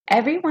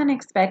Everyone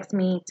expects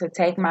me to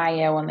take my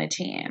L on the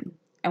chin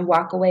and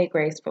walk away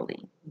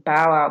gracefully,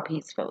 bow out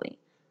peacefully.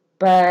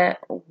 But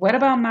what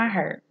about my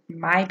hurt,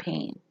 my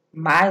pain,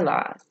 my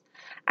loss?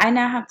 I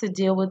now have to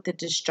deal with the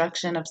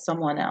destruction of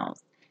someone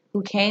else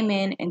who came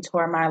in and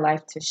tore my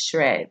life to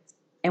shreds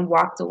and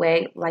walked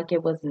away like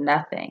it was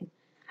nothing.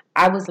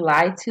 I was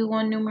lied to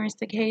on numerous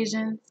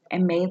occasions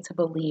and made to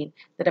believe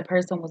that a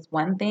person was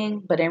one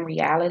thing, but in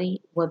reality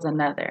was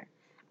another.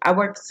 I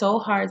worked so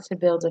hard to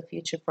build a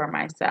future for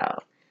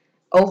myself.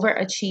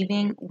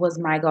 Overachieving was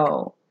my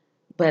goal.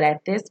 But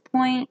at this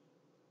point,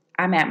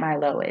 I'm at my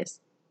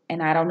lowest.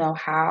 And I don't know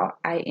how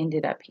I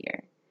ended up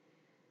here.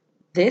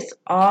 This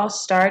all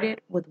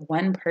started with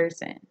one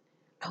person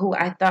who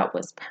I thought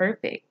was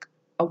perfect,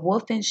 a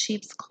wolf in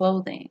sheep's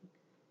clothing,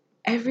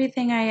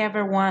 everything I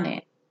ever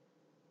wanted,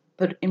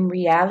 but in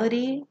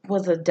reality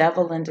was a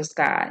devil in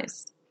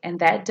disguise. And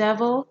that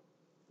devil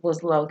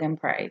was Logan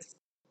Price.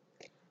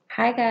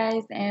 Hi,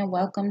 guys, and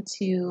welcome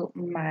to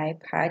my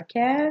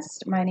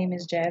podcast. My name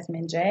is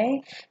Jasmine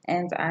J,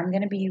 and I'm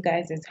going to be you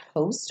guys'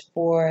 host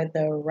for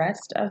the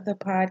rest of the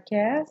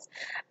podcast.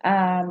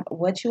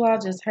 What you all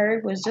just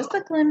heard was just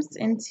a glimpse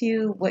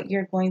into what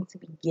you're going to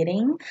be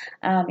getting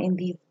in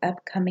these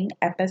upcoming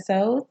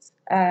episodes.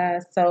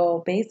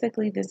 So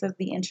basically, this is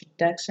the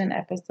introduction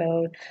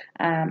episode.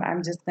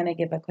 I'm just going to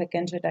give a quick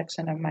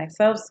introduction of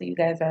myself so you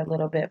guys are a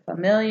little bit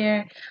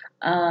familiar,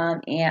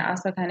 and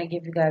also kind of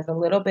give you guys a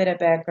little bit of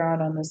background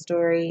on the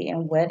story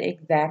and what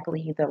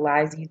exactly the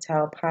Lies You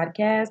Tell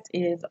podcast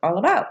is all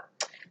about.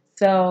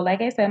 So,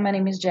 like I said, my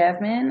name is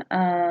Jasmine.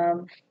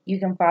 You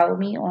can follow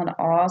me on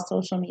all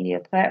social media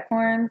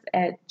platforms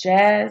at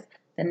Jazz,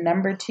 the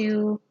number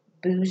two,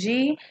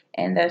 Bougie,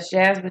 and that's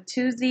Jazz with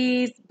two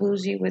Z's,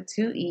 Bougie with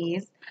two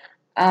E's.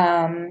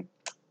 And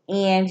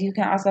you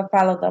can also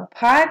follow the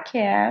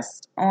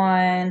podcast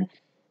on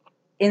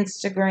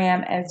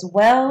Instagram as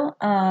well,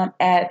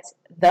 at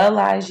The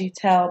Lies You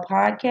Tell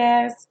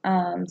podcast.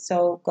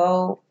 So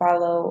go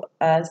follow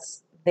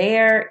us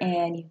there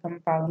and you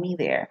can follow me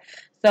there.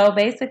 So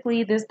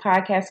basically, this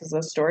podcast is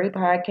a story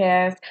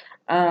podcast.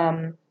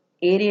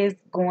 It is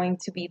going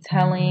to be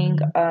telling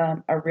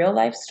a real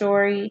life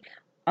story.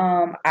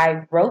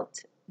 I wrote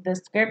the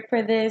script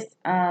for this.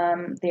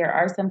 There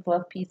are some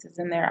fluff pieces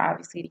in there,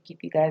 obviously, to keep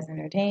you guys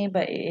entertained,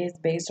 but it is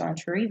based on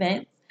true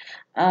events.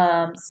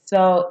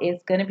 So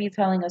it's going to be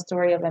telling a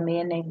story of a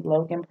man named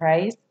Logan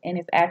Price, and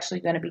it's actually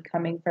going to be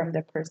coming from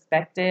the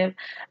perspective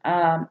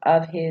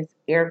of his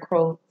air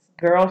quotes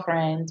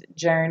girlfriend,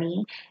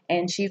 Journey,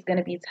 and she's going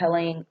to be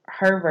telling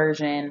her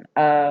version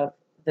of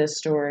the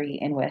story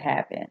and what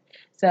happened.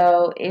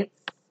 So it's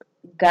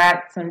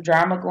got some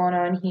drama going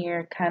on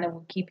here, kind of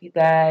will keep you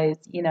guys,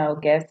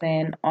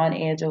 guessing on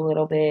edge a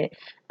little bit.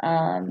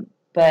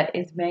 But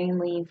it's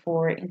mainly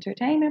for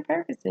entertainment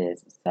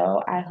purposes.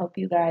 So I hope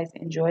you guys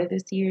enjoy the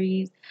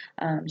series.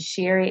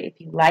 Share it if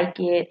you like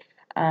it.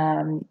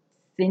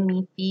 Send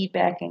me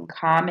feedback and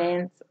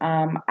comments.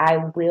 I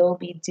will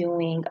be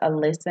doing a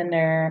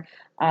listener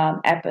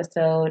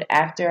episode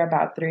after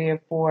about 3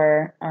 or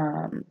 4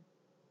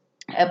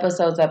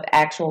 episodes of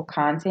actual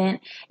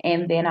content,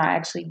 and then I'll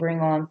actually bring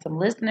on some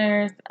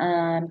listeners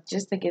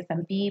just to get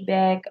some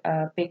feedback,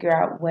 figure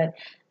out what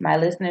my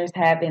listeners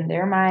have in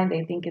their mind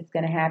they think it's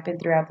going to happen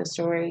throughout the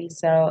story.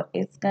 So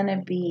it's going to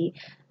be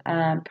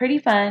pretty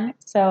fun.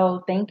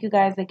 So thank you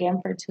guys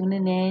again for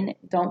tuning in.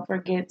 Don't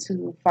forget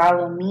to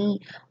follow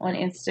me on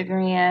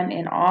Instagram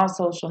and all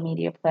social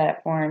media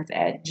platforms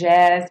at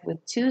Jazz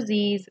with two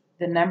Z's,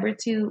 the number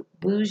two,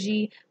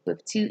 Bougie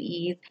with two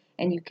E's.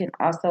 And you can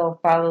also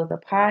follow the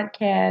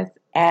podcast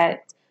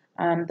at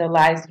The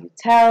Lies You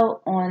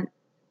Tell on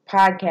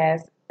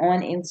podcast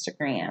on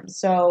Instagram.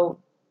 So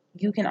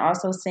you can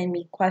also send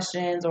me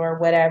questions or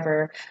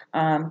whatever,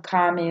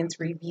 comments,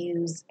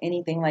 reviews,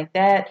 anything like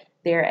that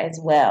there as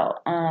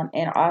well.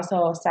 And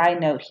also a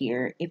side note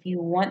here, if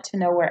you want to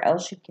know where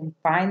else you can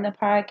find the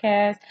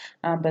podcast,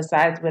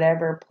 besides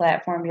whatever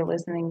platform you're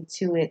listening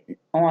to it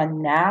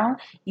on now,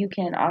 you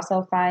can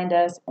also find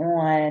us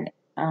on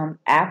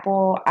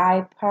Apple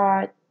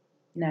iPod,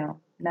 no,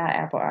 not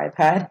Apple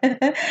iPod,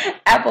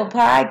 Apple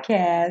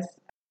Podcasts,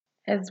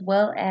 as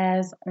well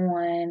as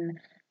on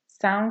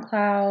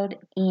SoundCloud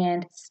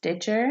and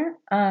Stitcher.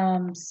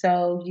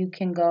 So you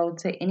can go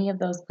to any of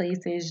those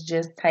places,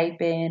 just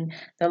type in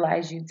The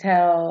Lies You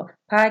Tell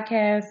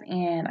podcast,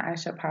 and I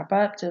should pop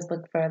up. Just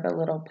look for the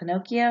little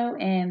Pinocchio,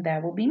 and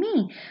that will be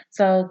me.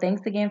 So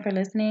thanks again for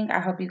listening. I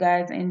hope you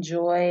guys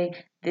enjoy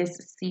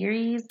this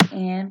series,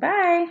 and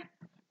bye.